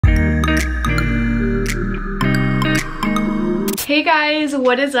Hey guys,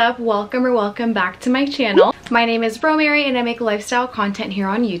 what is up? Welcome back to my channel. My name is Romary and I make lifestyle content here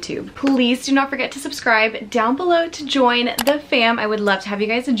on YouTube. Please do not forget to subscribe down below to join the fam. I would love to have you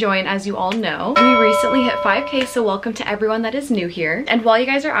guys join, as you all know. We recently hit 5K, so welcome to everyone that is new here. And while you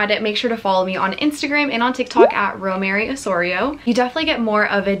guys are at it, make sure to follow me on Instagram and on TikTok at Romary Osorio. You definitely get more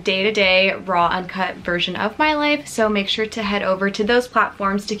of a day-to-day raw uncut version of my life, so make sure to head over to those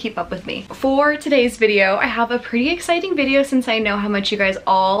platforms to keep up with me. For today's video, I have a pretty exciting video since I know how much you guys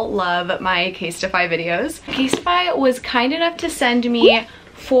all love my CASETIFY videos. CASETIFY was kind enough to send me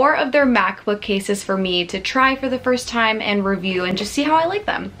 4 of their MacBook cases for me to try for the first time and review and just see how I like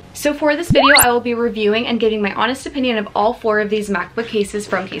them. So for this video, I will be reviewing and giving my honest opinion of all 4 of these MacBook cases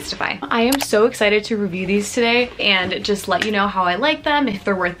from CASETIFY. I am so excited to review these today and just let you know how I like them, if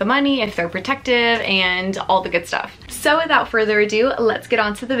they're worth the money, if they're protective, and all the good stuff. So without further ado, let's get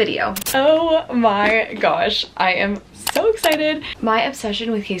on to the video. Oh my gosh, I am so excited. My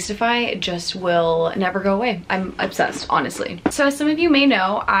obsession with CASETIFY just will never go away. I'm obsessed, honestly. So as some of you may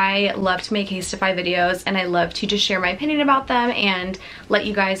know, I love to make CASETIFY videos and I love to just share my opinion about them and let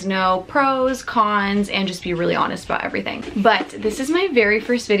you guys know pros, cons, and just be really honest about everything. But this is my very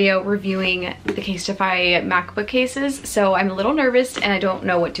first video reviewing the CASETIFY MacBook cases, so I'm a little nervous and I don't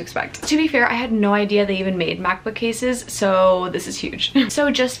know what to expect. To be fair, I had no idea they even made MacBook cases, so this is huge.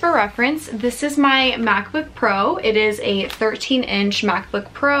 So just for reference, this is my MacBook Pro. It is a 13-inch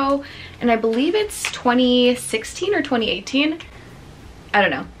MacBook Pro, and I believe it's 2016 or 2018. I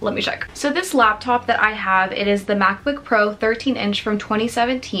don't know, let me check. So this laptop that I have, it is the MacBook Pro 13-inch from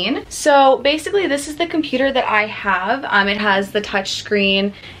 2017. So basically this is the computer that I have. It has the touch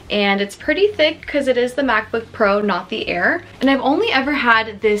screen and it's pretty thick because it is the MacBook Pro, not the Air. And I've only ever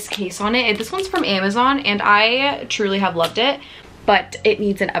had this case on it. This one's from Amazon and I truly have loved it, but it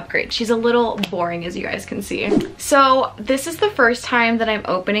needs an upgrade. She's a little boring, as you guys can see. So this is the first time that I'm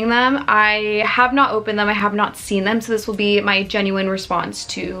opening them. I have not opened them, I have not seen them, so this will be my genuine response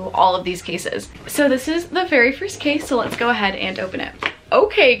to all of these cases. So this is the very first case, so let's go ahead and open it.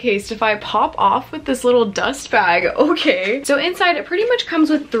 Okay, CASETIFY, pop off with this little dust bag. Okay. So inside it pretty much comes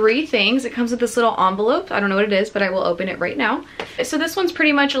with 3 things. It comes with this little envelope. I don't know what it is, but I will open it right now. So this one's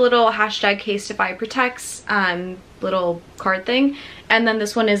pretty much a little hashtag CASETIFY protects little card thing. And then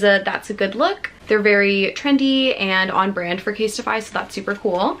this one is a that's a good look. They're very trendy and on brand for CASETIFY, so that's super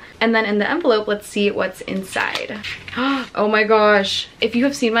cool. And then in the envelope, let's see what's inside. Oh my gosh. If you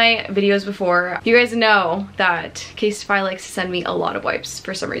have seen my videos before, you guys know that CASETIFY likes to send me a lot of wipes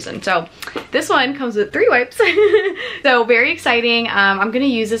for some reason. So this one comes with 3 wipes. So very exciting. I'm gonna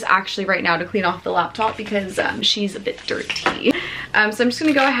use this actually right now to clean off the laptop because she's a bit dirty. So I'm just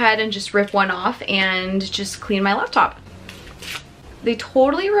gonna go ahead and just rip one off and just clean my laptop. They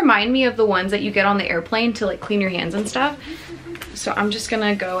totally remind me of the ones that you get on the airplane to like clean your hands and stuff. So I'm just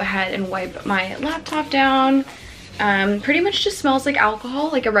gonna go ahead and wipe my laptop down. Pretty much just smells like alcohol,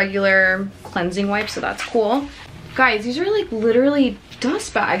 like a regular cleansing wipe, so that's cool. Guys, these are like literally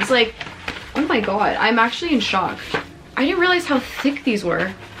dust bags. Like, oh my god, I'm actually in shock. I didn't realize how thick these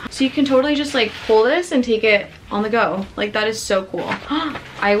were. So you can totally just like pull this and take it on the go. Like, that is so cool.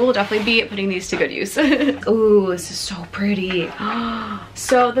 I will definitely be putting these to good use. Ooh, this is so pretty.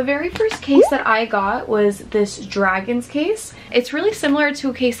 So the very first case that I got was this Dragons case. It's really similar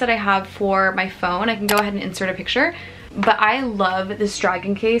to a case that I have for my phone. I can go ahead and insert a picture. But I love this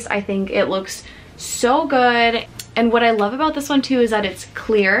Dragon case. I think it looks so good. And what I love about this one too is that it's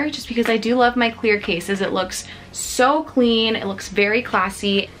clear, just because I do love my clear cases. It looks so clean, it looks very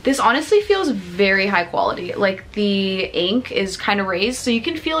classy. This honestly feels very high quality. Like, the ink is kind of raised, so you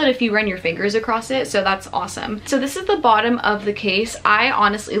can feel it if you run your fingers across it, so that's awesome. So this is the bottom of the case. I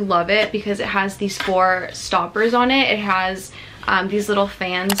honestly love it because it has these 4 stoppers on it. It has these little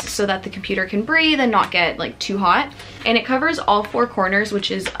fans so that the computer can breathe and not get like too hot. And it covers all 4 corners,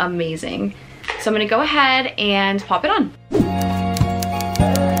 which is amazing. So I'm gonna go ahead and pop it on.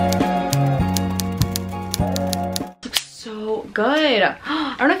 Looks so good.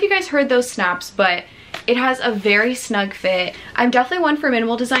 I don't know if you guys heard those snaps, but it has a very snug fit. I'm definitely one for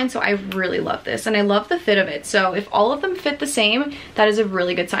minimal design, so I really love this, and I love the fit of it. So if all of them fit the same, that is a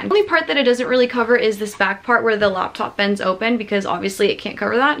really good sign. The only part that it doesn't really cover is this back part where the laptop bends open, because obviously it can't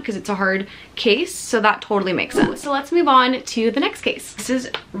cover that because it's a hard case, so that totally makes sense. So let's move on to the next case. This is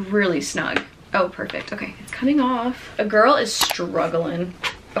really snug. Oh, perfect. Okay, it's coming off. A girl is struggling.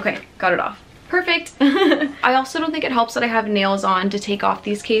 Okay, got it off. Perfect. I also don't think it helps that I have nails on to take off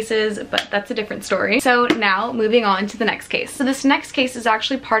these cases, but that's a different story. So now moving on to the next case. So this next case is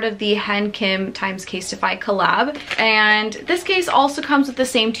actually part of the Hen Kim times CASETIFY collab. And this case also comes with the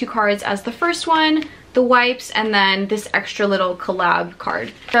same 2 cards as the first one. the wipes, and then this extra little collab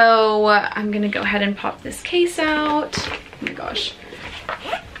card. So I'm gonna go ahead and pop this case out. Oh my gosh.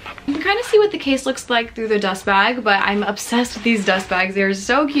 You can kind of see what the case looks like through the dust bag, but I'm obsessed with these dust bags. They're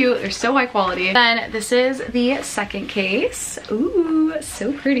so cute, they're so high quality. Then this is the second case. Ooh,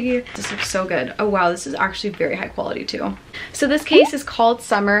 so pretty. This looks so good. Oh wow, this is actually very high quality too. So this case is called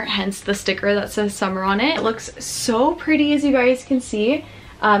Summer, hence the sticker that says Summer on it. It looks so pretty, as you guys can see.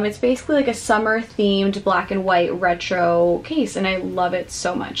 It's basically like a summer themed black and white retro case, and I love it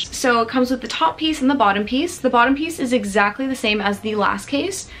so much. So it comes with the top piece and the bottom piece. The bottom piece is exactly the same as the last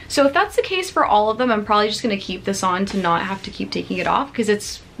case. So if that's the case for all of them, I'm probably just gonna keep this on to not have to keep taking it off, because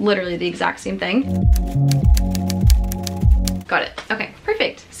it's literally the exact same thing. Got it. Okay,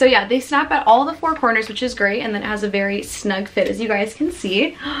 perfect. So yeah, they snap at all the four corners, which is great, and then it has a very snug fit, as you guys can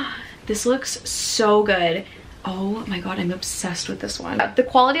see. This looks so good. Oh my god, I'm obsessed with this one. The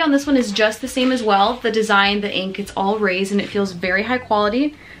quality on this one is just the same as well. The design, the ink, it's all raised and it feels very high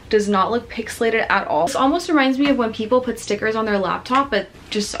quality. Does not look pixelated at all. This almost reminds me of when people put stickers on their laptop, but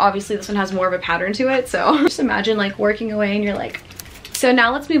just obviously this one has more of a pattern to it. So just imagine like working away and you're like... So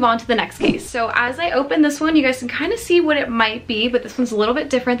now let's move on to the next case. So as I open this one, you guys can kind of see what it might be, but this one's a little bit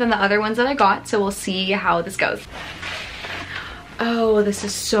different than the other ones that I got. So we'll see how this goes. Oh, this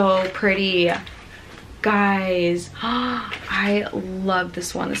is so pretty. Guys, I love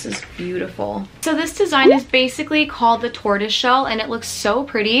this one. This is beautiful. So this design is basically called the tortoise shell, and it looks so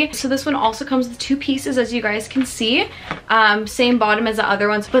pretty. So this one also comes with two pieces, as you guys can see. Same bottom as the other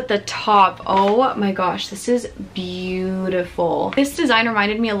ones, but the top, oh my gosh, this is beautiful. This design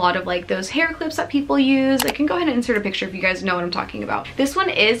reminded me a lot of like those hair clips that people use. I can go ahead and insert a picture if you guys know what I'm talking about. This one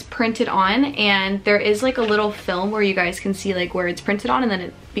is printed on, and there is like a little film where you guys can see like where it's printed on, and then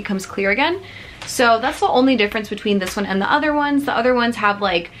it becomes clear again. So that's the only difference between this one and the other ones. The other ones have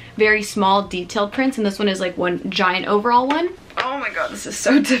like very small detailed prints, and this one is like one giant overall one. Oh my god, this is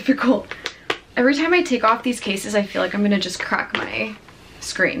so difficult. Every time I take off these cases, I feel like I'm gonna just crack my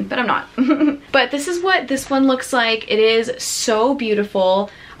screen, but I'm not. But this is what this one looks like. It is so beautiful.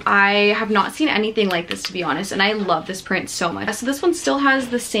 I have not seen anything like this, to be honest, and I love this print so much. So this one still has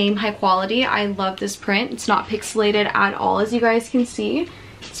the same high quality. I love this print. It's not pixelated at all, as you guys can see.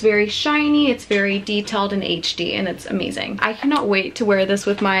 It's very shiny, it's very detailed in HD, and it's amazing. I cannot wait to wear this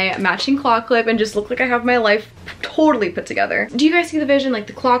with my matching claw clip and just look like I have my life totally put together. Do you guys see the vision? Like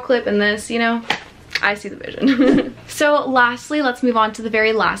the claw clip and this, you know? I see the vision. So lastly, let's move on to the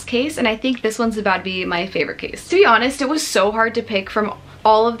very last case, and I think this one's about to be my favorite case. To be honest, it was so hard to pick from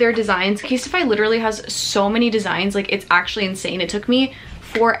all of their designs. CASETIFY literally has so many designs, like it's actually insane. It took me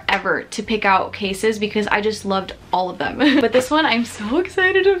forever to pick out cases because I just loved all of them. But this one I'm so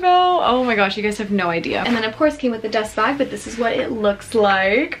excited about. Oh my gosh, you guys have no idea. And then of course came with the dust bag, but this is what it looks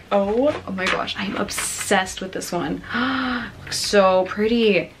like. Oh my gosh, I'm obsessed with this one. Looks so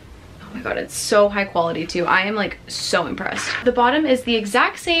pretty. Oh my god, it's so high quality too. I am like so impressed. The bottom is the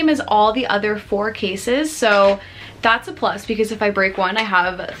exact same as all the other four cases, so that's a plus because if I break one, I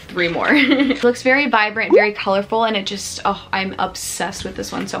have 3 more. It looks very vibrant, very colorful, and it just, oh, I'm obsessed with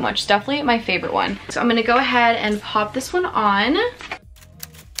this one so much. It's definitely my favorite one. So I'm gonna go ahead and pop this one on.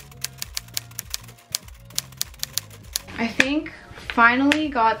 I think finally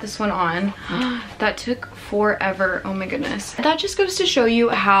got this one on. That took forever. Oh my goodness. That just goes to show you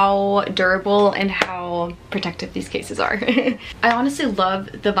how durable and how protective these cases are. I honestly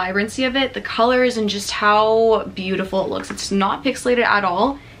love the vibrancy of it, the colors, and just how beautiful it looks. It's not pixelated at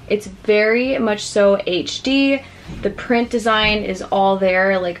all. It's very much so HD. The print design is all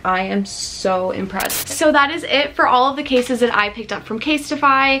there. Like, I am so impressed. So that is it for all of the cases that I picked up from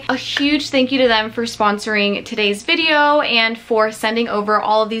CASETIFY. A huge thank you to them for sponsoring today's video and for sending over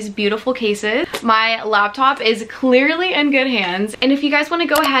all of these beautiful cases. My laptop is clearly in good hands. And if you guys want to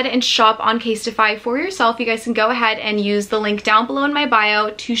go ahead and shop on CASETIFY for yourself, you guys can go ahead and use the link down below in my bio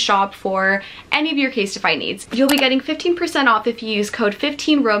to shop for any of your CASETIFY needs. You'll be getting 15% off if you use code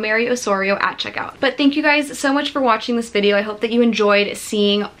 15 Romary Osorio at checkout. But thank you guys so much for watching this video. I hope that you enjoyed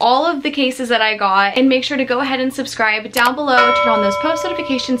seeing all of the cases that I got, and make sure to go ahead and subscribe down below, turn on those post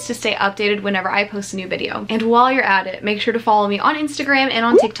notifications to stay updated whenever I post a new video. And while you're at it, make sure to follow me on Instagram and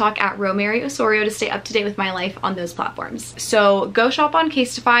on TikTok at Romary Osorio to stay up to date with my life on those platforms. So go shop on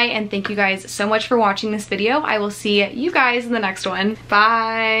CASETIFY, and thank you guys so much for watching this video. I will see you guys in the next one.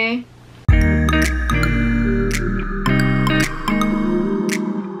 Bye!